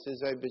 12, it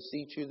says, I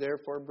beseech you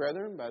therefore,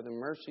 brethren, by the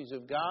mercies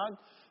of God,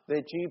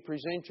 that ye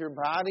present your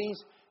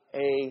bodies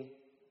a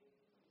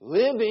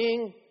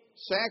living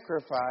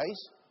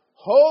sacrifice,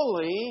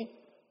 holy,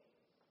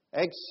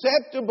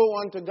 acceptable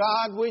unto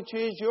God, which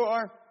is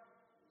your,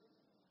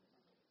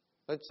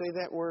 let's say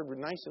that word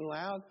nice and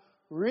loud,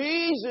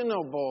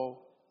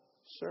 reasonable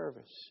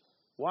service.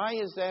 Why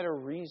is that a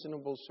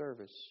reasonable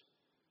service?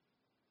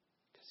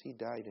 Because He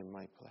died in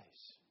my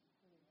place.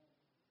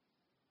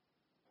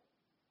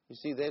 You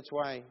see, that's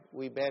why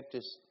we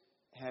Baptists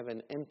have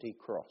an empty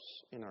cross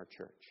in our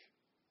church.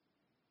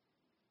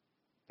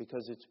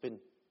 Because it's been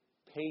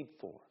paid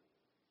for.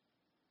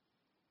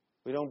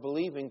 We don't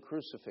believe in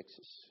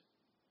crucifixes.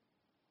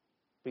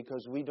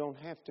 Because we don't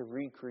have to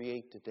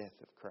recreate the death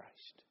of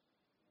Christ.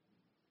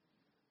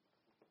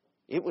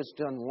 It was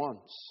done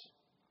once.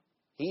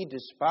 He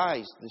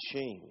despised the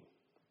shame.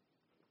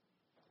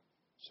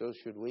 So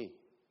should we.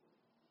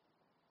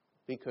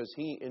 Because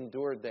He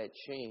endured that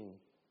shame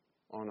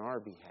on our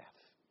behalf.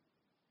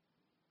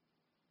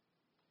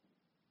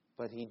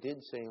 But He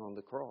did say on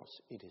the cross,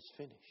 it is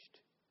finished.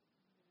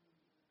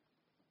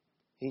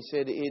 He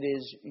said, it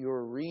is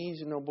your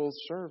reasonable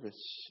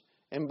service.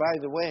 And by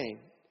the way,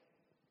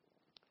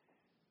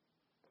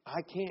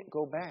 I can't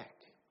go back.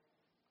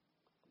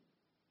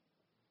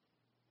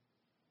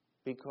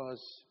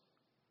 Because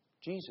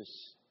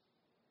Jesus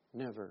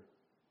never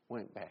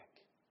went back.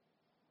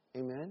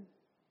 Amen?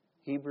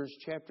 Hebrews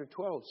chapter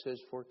 12 says,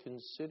 for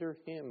consider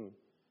Him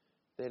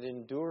that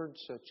endured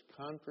such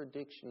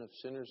contradiction of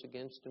sinners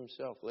against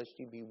Himself, lest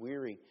ye be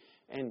weary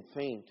and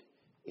faint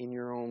in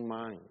your own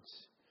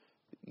minds.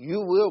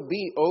 You will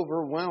be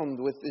overwhelmed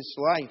with this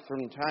life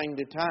from time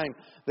to time.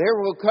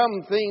 There will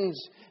come things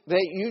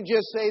that you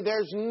just say,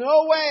 there's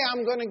no way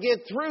I'm going to get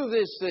through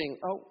this thing.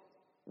 Oh,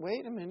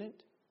 wait a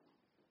minute.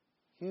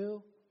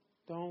 You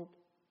don't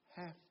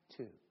have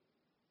to.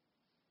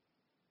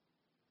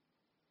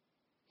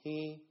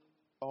 He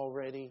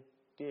already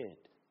did.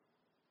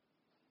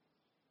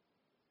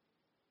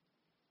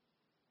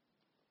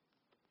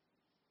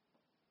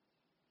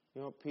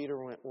 You know, Peter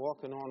went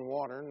walking on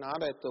water,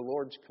 not at the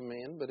Lord's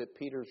command, but at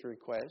Peter's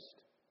request.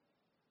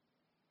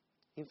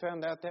 He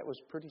found out that was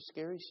pretty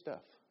scary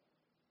stuff.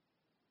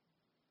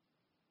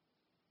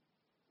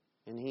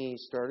 And he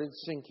started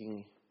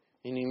sinking.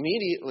 And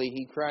immediately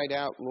he cried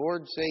out,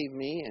 Lord, save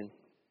me. And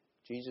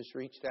Jesus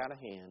reached out a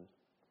hand.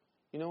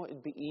 You know,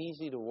 it'd be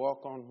easy to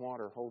walk on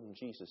water holding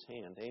Jesus'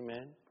 hand.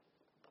 Amen?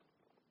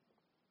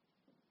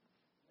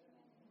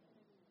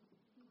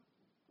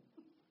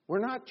 We're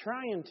not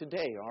trying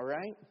today, all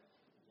right?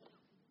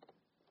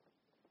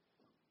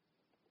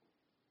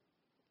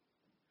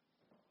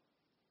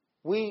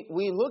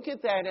 We look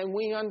at that and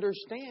we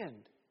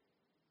understand.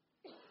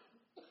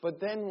 But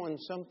then when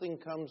something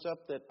comes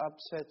up that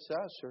upsets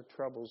us or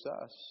troubles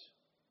us,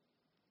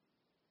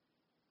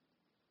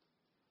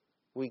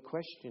 we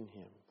question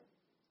Him.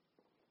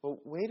 Well,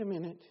 wait a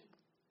minute.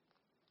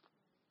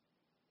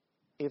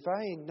 If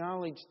I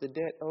acknowledge the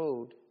debt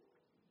owed,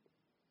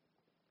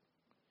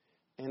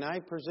 and I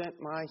present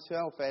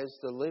myself as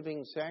the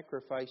living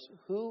sacrifice,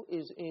 who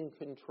is in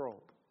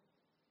control?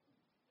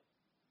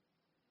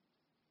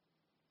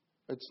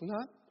 It's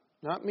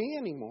not me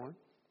anymore.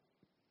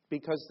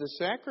 Because the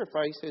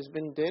sacrifice has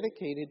been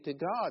dedicated to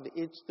God.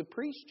 It's the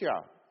priest's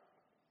job.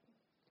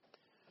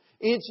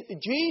 It's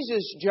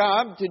Jesus'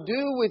 job to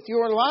do with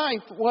your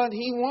life what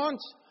He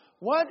wants.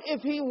 What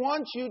if He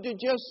wants you to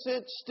just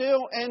sit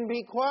still and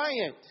be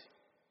quiet?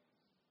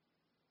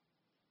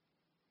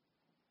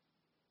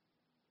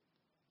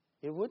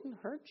 It wouldn't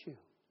hurt you.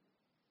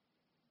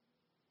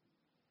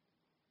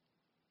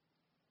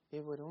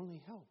 It would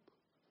only help.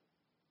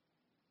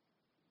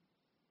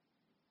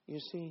 You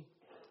see,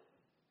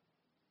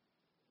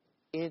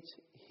 it's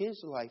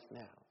His life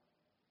now.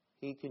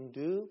 He can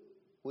do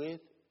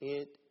with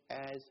it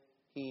as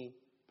He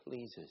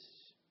pleases.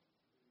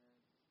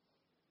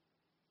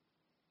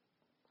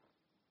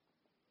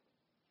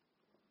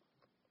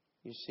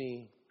 You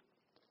see,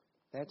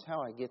 that's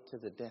how I get to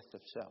the death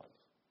of self.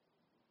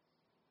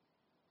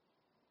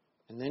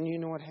 And then you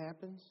know what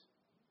happens?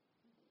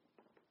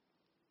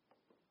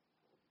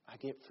 I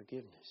get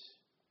forgiveness.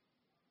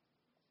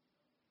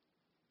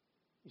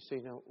 You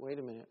say, no, wait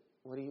a minute.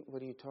 What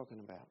are you talking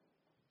about?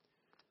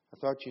 I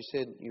thought you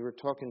said you were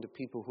talking to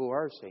people who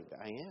are saved.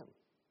 I am.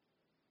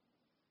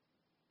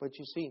 But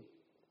you see,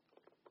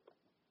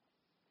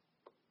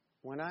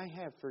 when I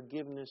have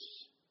forgiveness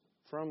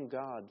from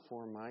God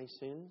for my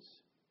sins,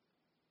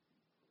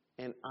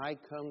 and I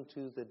come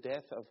to the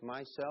death of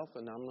myself,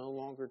 and I'm no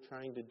longer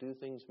trying to do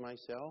things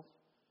myself,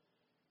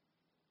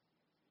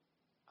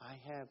 I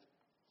have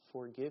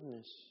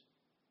forgiveness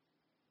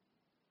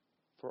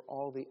for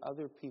all the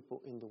other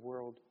people in the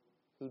world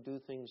who do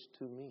things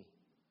to me.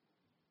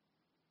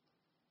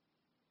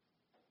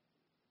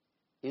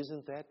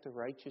 Isn't that the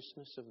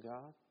righteousness of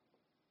God?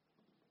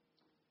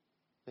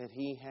 That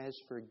He has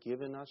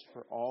forgiven us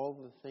for all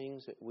the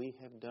things that we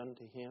have done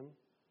to Him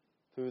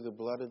through the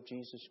blood of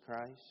Jesus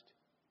Christ?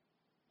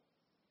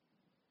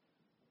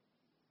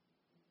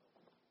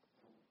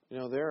 You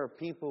know, there are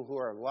people who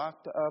are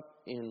locked up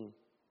in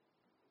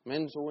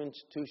mental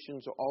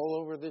institutions all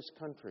over this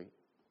country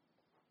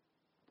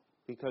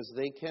because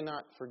they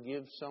cannot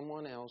forgive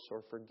someone else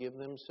or forgive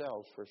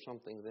themselves for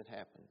something that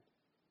happened.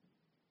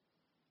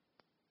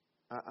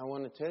 I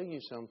want to tell you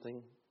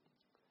something.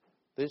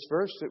 This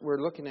verse that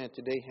we're looking at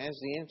today has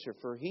the answer.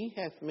 For He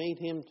hath made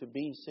Him to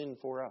be sin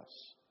for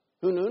us,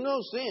 who knew no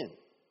sin,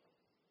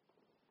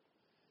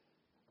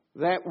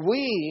 that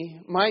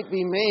we might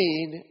be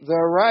made the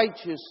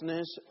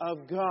righteousness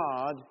of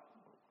God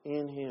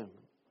in Him.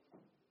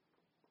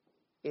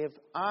 If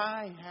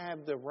I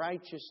have the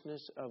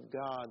righteousness of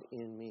God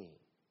in me,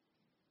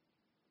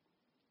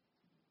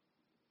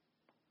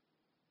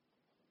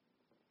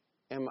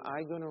 am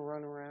I going to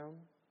run around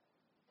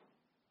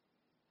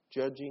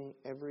judging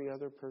every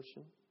other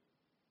person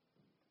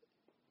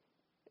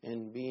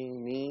and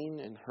being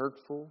mean and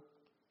hurtful?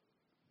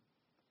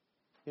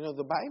 You know,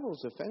 the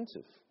Bible's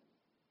offensive.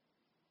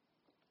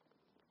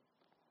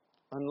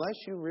 Unless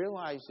you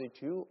realize that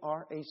you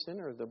are a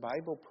sinner, the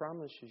Bible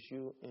promises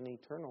you an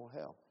eternal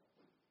hell.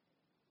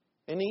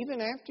 And even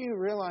after you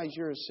realize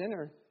you're a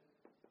sinner,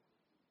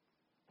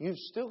 you've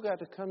still got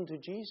to come to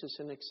Jesus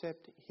and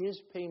accept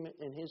His payment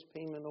and His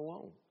payment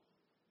alone.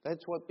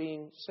 That's what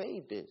being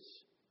saved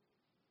is.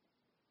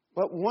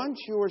 But once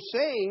you're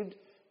saved,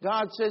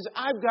 God says,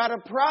 I've got a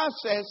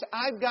process.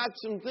 I've got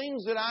some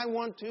things that I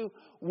want to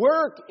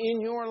work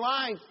in your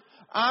life.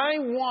 I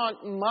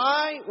want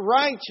my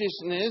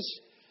righteousness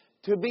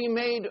to be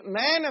made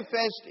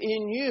manifest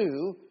in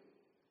you,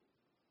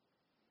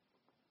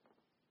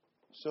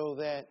 so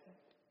that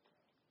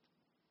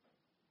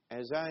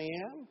as I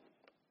am,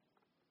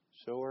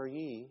 so are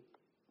ye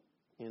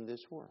in this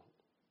world.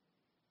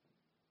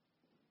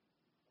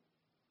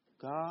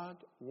 God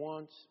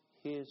wants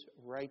His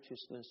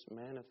righteousness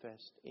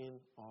manifest in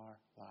our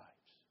lives.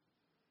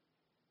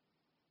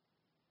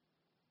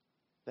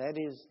 That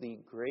is the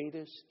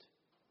greatest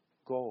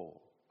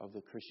goal of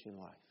the Christian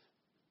life.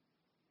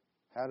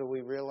 How do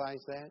we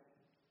realize that?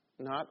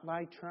 Not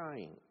by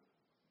trying,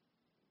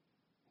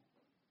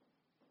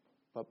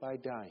 but by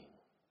dying.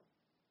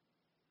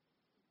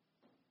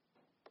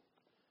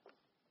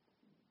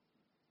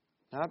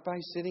 Not by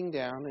sitting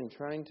down and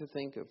trying to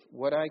think of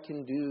what I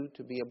can do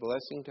to be a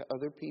blessing to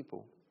other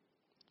people,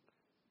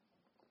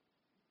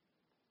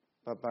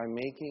 but by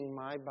making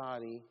my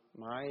body,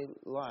 my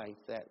life,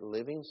 that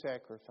living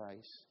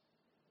sacrifice,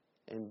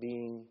 and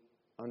being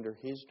under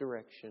His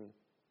direction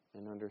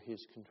and under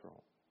His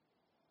control.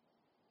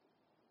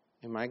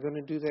 Am I going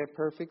to do that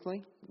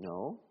perfectly?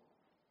 No.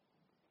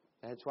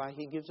 That's why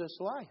He gives us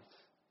life.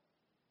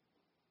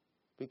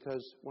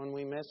 Because when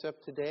we mess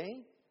up today,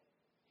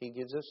 He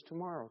gives us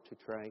tomorrow to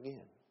try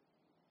again.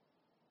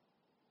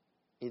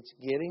 It's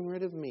getting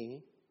rid of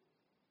me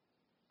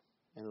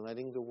and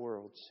letting the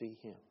world see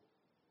Him.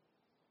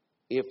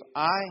 If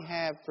I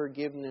have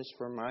forgiveness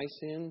for my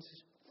sins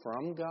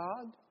from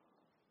God,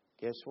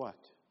 guess what?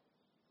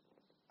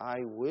 I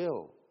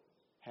will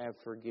have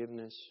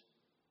forgiveness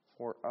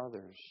for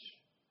others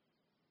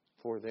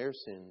for their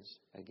sins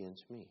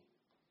against me.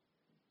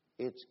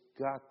 It's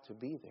got to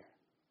be there.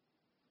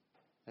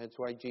 That's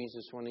why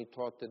Jesus, when He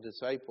taught the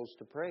disciples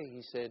to pray,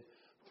 He said,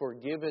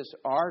 forgive us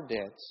our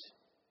debts.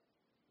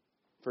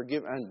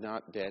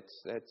 Not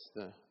debts, that's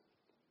the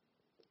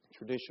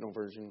traditional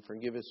version.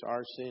 Forgive us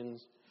our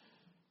sins.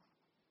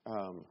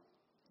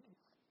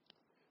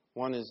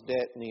 One is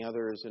debt and the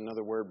other is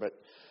another word, but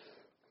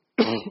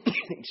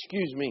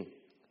excuse me.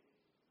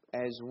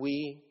 As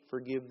we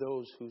forgive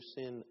those who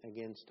sin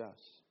against us.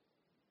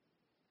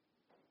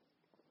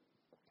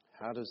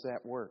 How does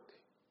that work?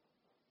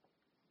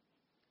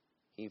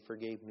 He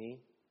forgave me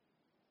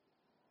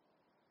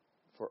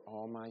for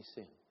all my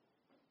sin.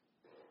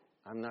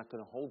 I'm not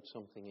going to hold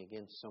something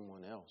against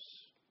someone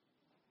else.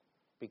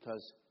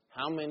 Because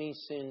how many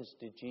sins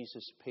did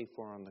Jesus pay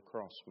for on the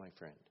cross, my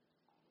friend?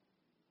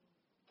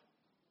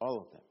 All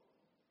of them.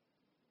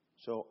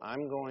 So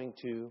I'm going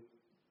to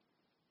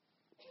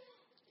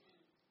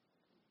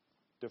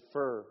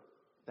defer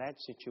that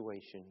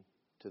situation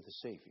to the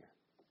Savior.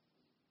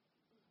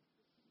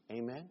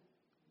 Amen?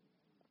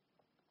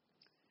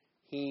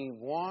 He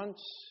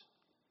wants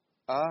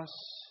us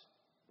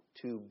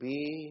to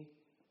be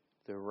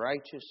the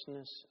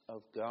righteousness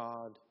of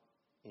God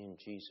in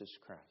Jesus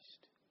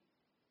Christ.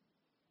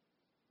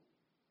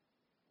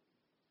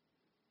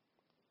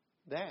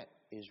 That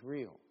is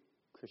real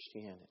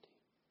Christianity.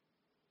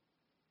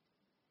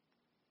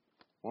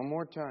 One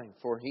more time.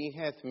 For He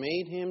hath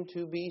made Him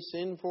to be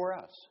sin for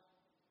us,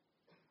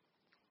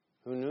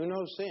 who knew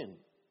no sin,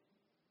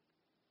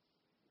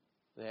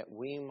 that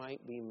we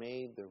might be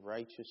made the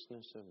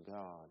righteousness of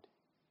God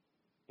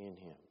in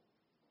Him.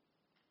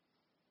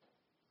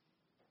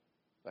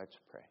 Let's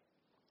pray.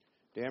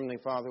 Dear Heavenly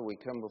Father, we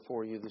come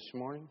before You this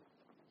morning.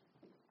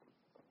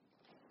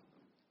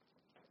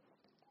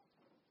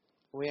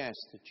 We ask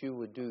that You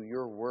would do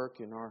Your work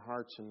in our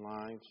hearts and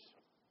lives.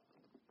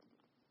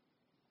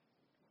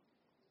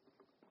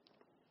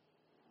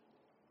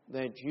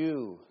 That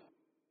You